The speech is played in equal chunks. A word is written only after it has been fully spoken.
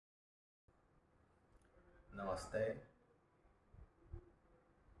Namaste.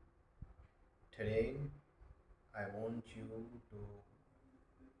 Today I want you to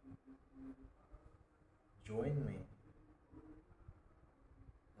join me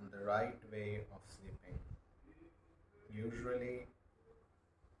on the right way of sleeping. Usually,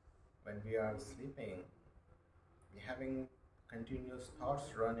 when we are sleeping, we're having continuous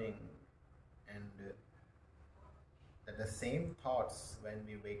thoughts running, and that the same thoughts when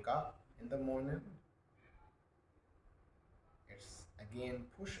we wake up in the morning, it's again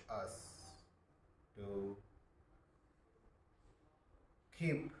push us to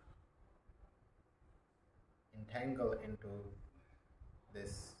keep entangled into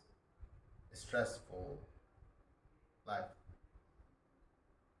this stressful life.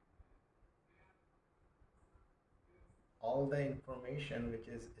 All the information which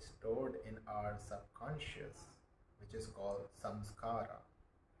is stored in our subconscious, which is called samskara,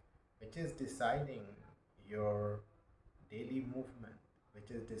 which is deciding your daily movement,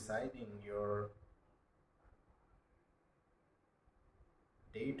 which is deciding your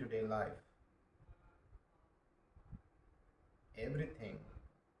day-to-day life. Everything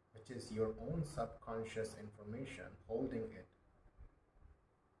which is your own subconscious information holding it,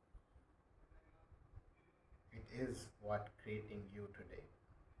 it is what creating you today.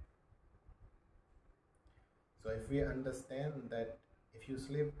 So if we understand that if you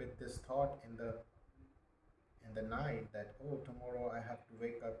sleep with this thought in the night that, oh, tomorrow I have to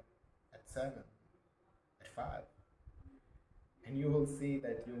wake up at 7, at 5, and you will see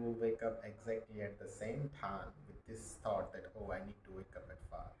that you will wake up exactly at the same time with this thought that, oh, I need to wake up at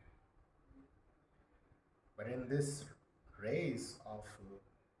 5. But in this race of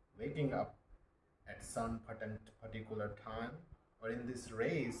waking up at some particular time, or in this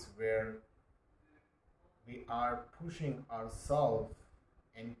race where we are pushing ourselves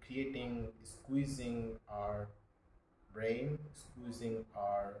and creating, squeezing our brain, squeezing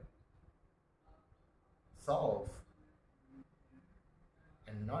our self,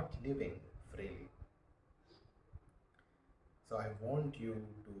 and not living freely. So I want you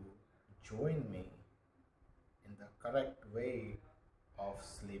to join me in the correct way of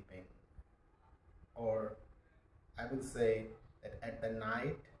sleeping. Or I will say that at the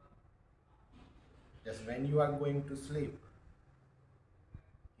night, just when you are going to sleep,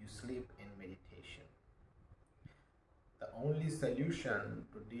 you sleep in meditation. The only solution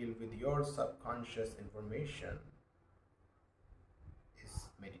to deal with your subconscious information is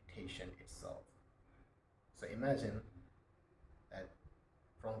meditation itself. So imagine that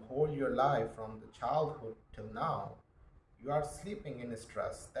from whole your life, from the childhood till now, you are sleeping in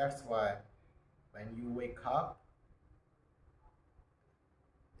stress. That's why when you wake up,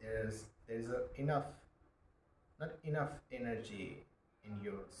 there's not enough energy in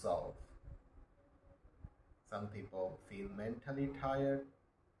yourself. Some people feel mentally tired,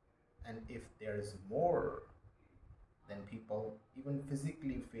 and if there is more, then people even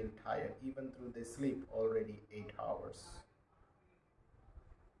physically feel tired, even though they sleep already 8 hours.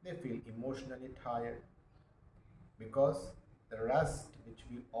 They feel emotionally tired because the rest which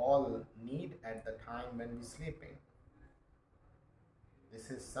we all need at the time when we're sleeping, this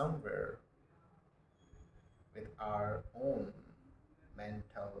is somewhere with our own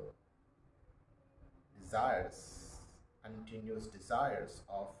mental desires, continuous desires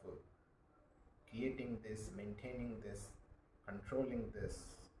of creating this, maintaining this, controlling this,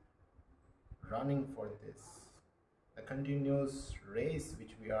 running for this, the continuous race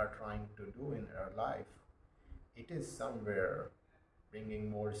which we are trying to do in our life, it is somewhere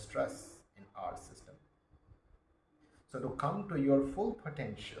bringing more stress in our system. So to come to your full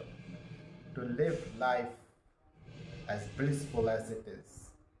potential, to live life as blissful as it is,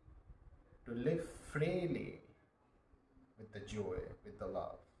 to live freely with the joy, with the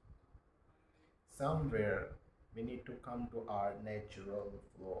love, somewhere we need to come to our natural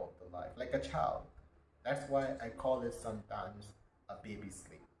flow of the life, like a child. That's why I call it sometimes a baby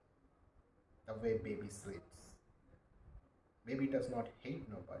sleep. The way baby sleeps. Baby does not hate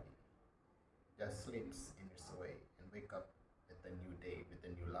nobody, just sleeps in its way and wake up with the new day, with the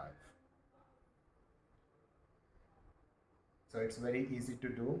new life. So it's very easy to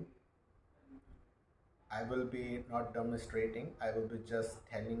do. I will be not demonstrating, I will be just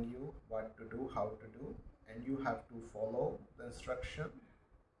telling you what to do, how to do, and you have to follow the instruction.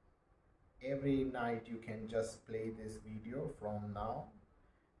 Every night you can just play this video from now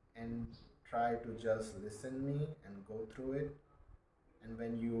and try to just listen me and go through it. And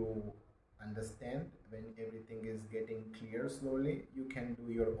when you understand, when everything is getting clear slowly, you can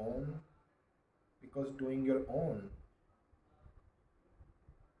do your own, because doing your own,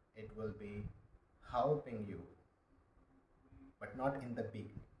 it will be helping you, but not in the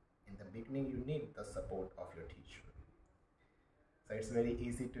beginning. In the beginning, you need the support of your teacher. So it's very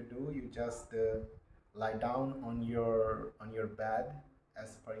easy to do. You just lie down on your bed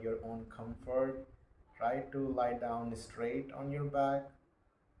as per your own comfort. Try to lie down straight on your back.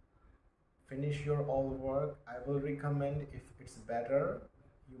 Finish your all work. I will recommend, if it's better,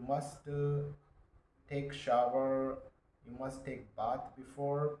 you must take shower. You must take bath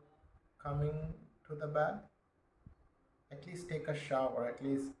before coming to the bed. At least take a shower. At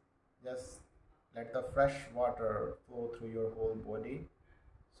least just let the fresh water flow through your whole body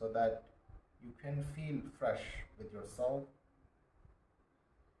so that you can feel fresh with yourself.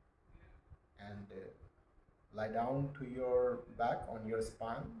 And lie down to your back on your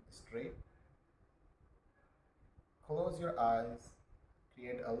spine straight. Close your eyes.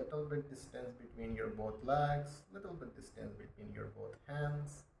 Create a little bit distance between your both legs, little bit distance between your both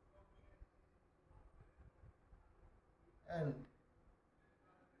hands, and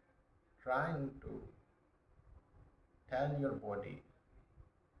trying to tell your body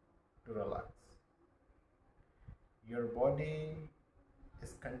to relax. Your body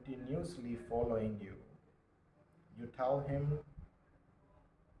is continuously following you. You tell him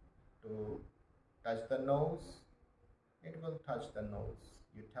to touch the nose, it will touch the nose.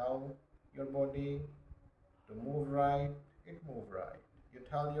 You tell your body to move right, it move right. You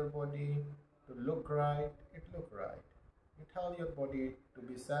tell your body to look right, it look right. You tell your body to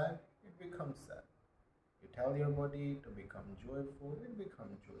be sad, it becomes sad. You tell your body to become joyful, it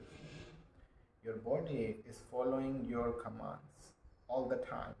becomes joyful. Your body is following your commands all the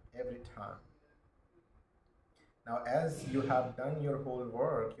time, every time. Now, as you have done your whole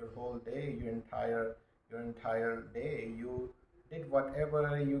work, your whole day, your entire day, you did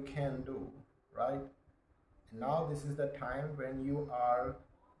whatever you can do, right? And now this is the time when you are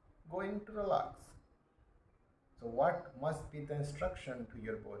going to relax. So what must be the instruction to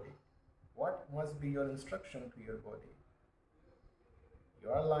your body? What must be your instruction to your body? You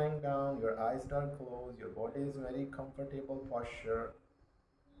are lying down, your eyes are closed, your body is very comfortable posture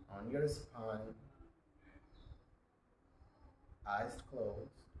on your spine, eyes closed,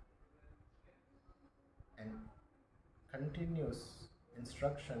 and continuous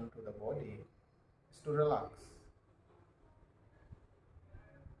instruction to the body is to relax.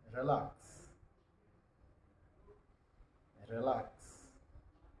 Relax. Relax.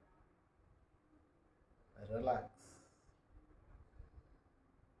 Relax.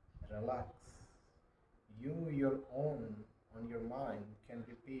 Relax. You, your own, on your mind, can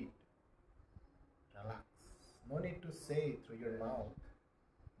repeat, relax. No need to say through your mouth,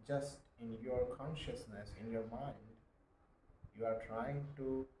 just in your consciousness, in your mind, you are trying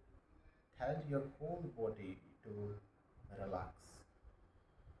to tell your whole body to relax.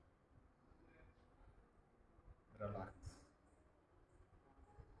 Relax.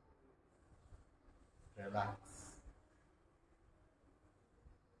 Relax.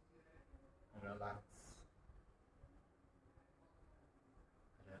 Relax.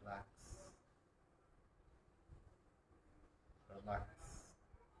 Relax. Relax.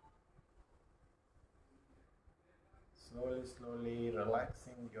 Slowly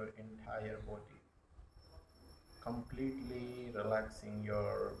relaxing your entire body. Completely relaxing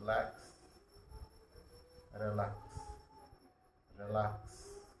your legs. Relax. Relax.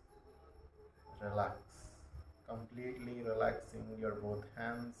 Relax. Completely relaxing your both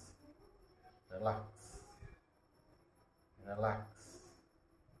hands. Relax. Relax.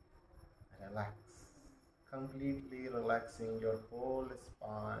 Relax. Completely relaxing your whole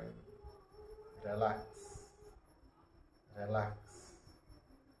spine. Relax. Relax.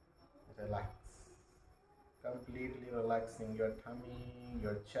 Relax. Completely relaxing your tummy,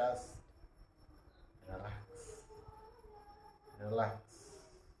 your chest. Relax. Relax.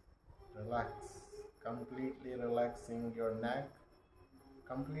 Relax. Completely relaxing your neck.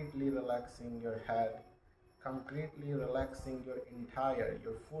 Completely relaxing your head. Completely relaxing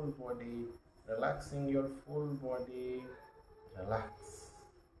your full body. Relaxing your full body. Relax.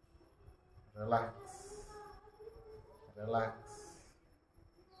 Relax. Relax.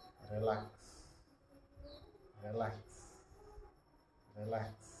 Relax. Relax.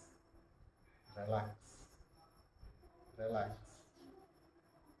 Relax. Relax. Relax.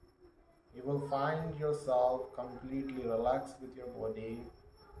 You will find yourself completely relaxed with your body.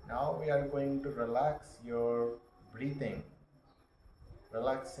 Now we are going to relax your breathing.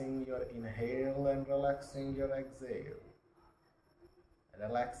 Relaxing your inhale and relaxing your exhale.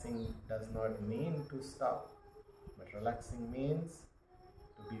 Relaxing does not mean to stop, but relaxing means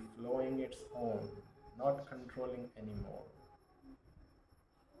to be flowing its own, not controlling anymore.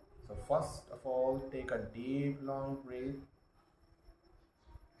 So first of all, take a deep long breath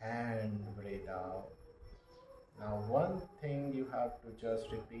and breathe out. Now one thing you have to just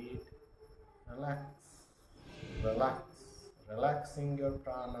repeat: relax, relax, relaxing your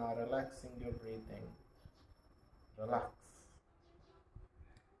prana, relaxing your breathing. Relax,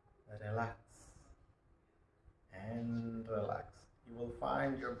 relax, and relax. You will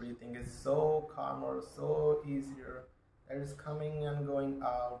find your breathing is so calmer, so easier. That is coming and going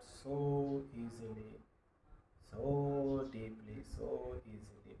out so easily, so deeply, so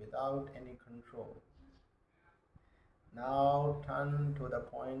easily, without any control. Now turn to the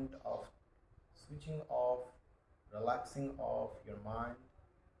point of switching off, relaxing off your mind.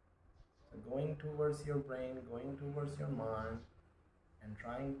 So going towards your brain, going towards your mind, and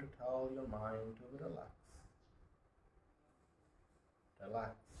trying to tell your mind to relax.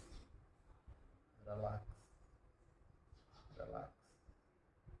 Relax, relax, relax.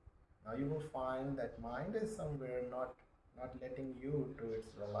 Now you will find that mind is somewhere not letting you to its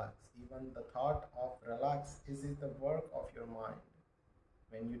relax. Even the thought of relax is the work of your mind.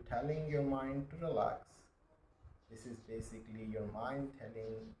 When you telling your mind to relax, this is basically your mind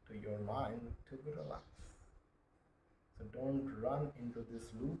telling to your mind to relax. So don't run into this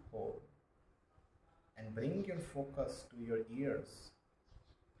loophole and bring your focus to your ears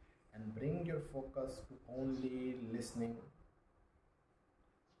and bring your focus to only listening,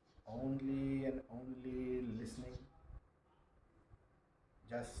 only and only listening,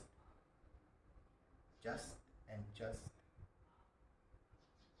 just and just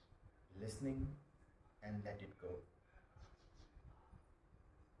listening, and let it go.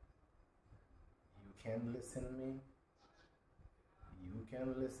 You can listen me, you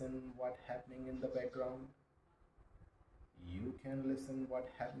can listen what happening in the background, you can listen what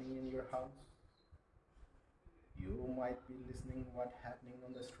happening in your house, you might be listening what happening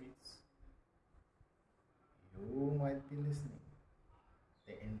on the streets, you might be listening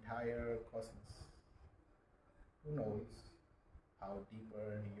the entire cosmos. Who knows how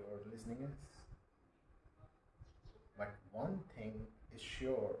deeper your listening is? But one thing is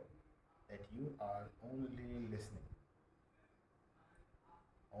sure, that you are only listening.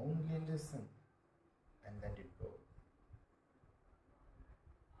 Only listen and let it go.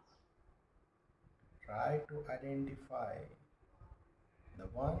 Try to identify the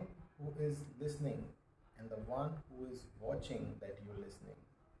one who is listening and the one who is watching that you're listening.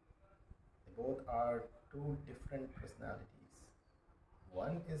 They both are two different personalities.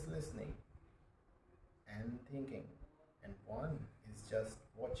 One is listening and thinking, and one is just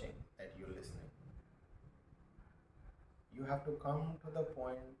watching that you're listening. You have to come to the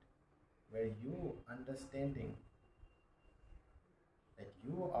point where you understanding that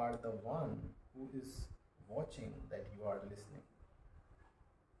you are the one who is watching that you are listening.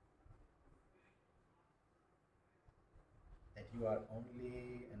 That you are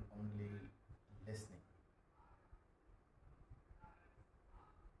only and only listening.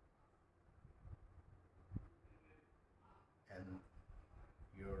 And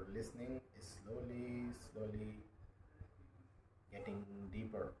your listening is slowly getting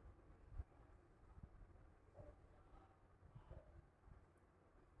deeper.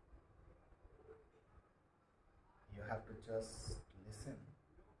 You have to just listen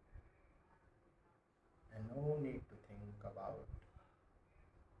and no need to think about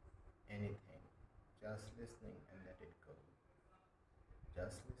anything. Just listening and let it go.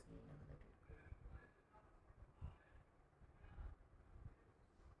 Just listening and let it go.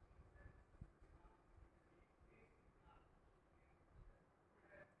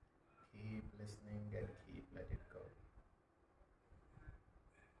 Keep listening and keep let it go.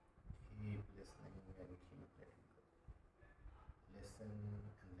 Keep listening and keep let it go. Listen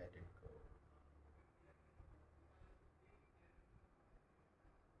and let it go.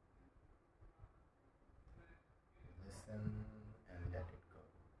 Listen and let it go.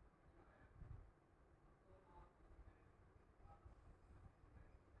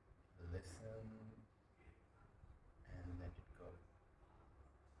 Listen and let it go.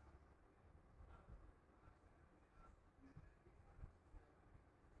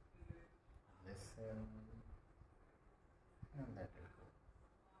 Listen and let it go.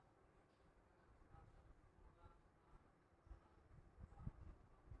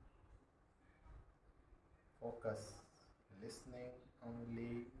 Focus, listening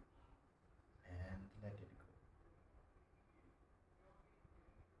only and let it go.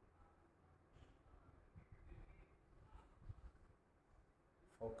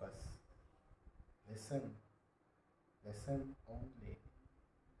 Focus, listen, listen only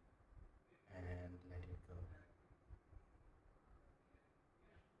and let it go.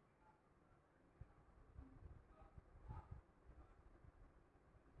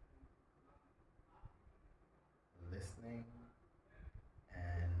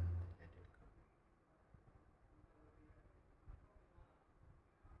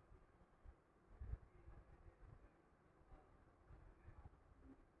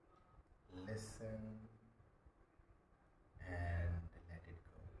 listen